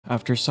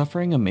After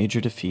suffering a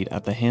major defeat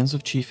at the hands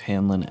of Chief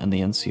Hanlon and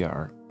the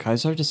NCR,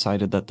 Caesar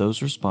decided that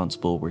those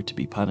responsible were to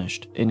be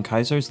punished. In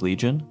Caesar's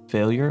legion,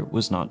 failure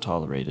was not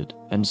tolerated,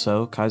 and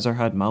so Caesar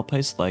had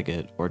Malpais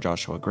Legate, or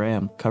Joshua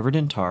Graham, covered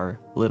in tar,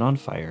 lit on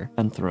fire,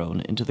 and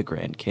thrown into the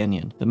Grand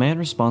Canyon. The man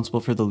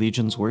responsible for the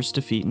legion's worst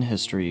defeat in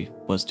history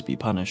was to be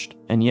punished.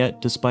 And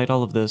yet, despite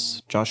all of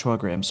this, Joshua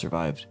Graham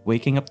survived,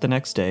 waking up the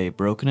next day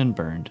broken and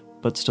burned,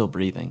 but still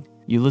breathing.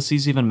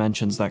 Ulysses even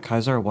mentions that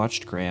Caesar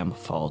watched Graham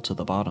fall to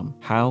the bottom.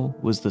 How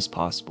was this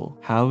possible?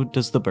 How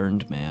does the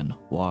burned man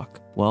walk?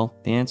 Well,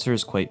 the answer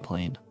is quite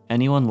plain.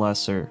 Anyone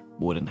lesser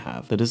wouldn't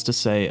have. That is to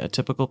say, a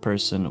typical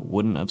person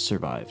wouldn't have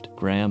survived.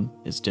 Graham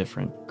is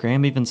different.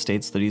 Graham even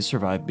states that he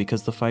survived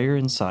because the fire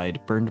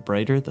inside burned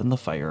brighter than the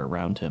fire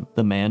around him.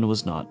 The man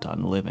was not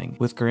done living.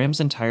 With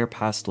Graham's entire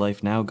past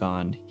life now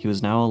gone, he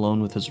was now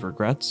alone with his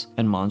regrets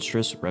and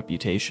monstrous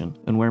reputation.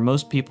 And where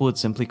most people would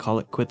simply call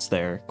it quits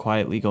there,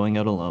 quietly going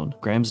out alone,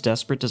 Graham's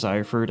desperate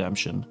desire for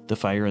redemption, the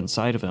fire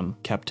inside of him,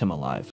 kept him alive.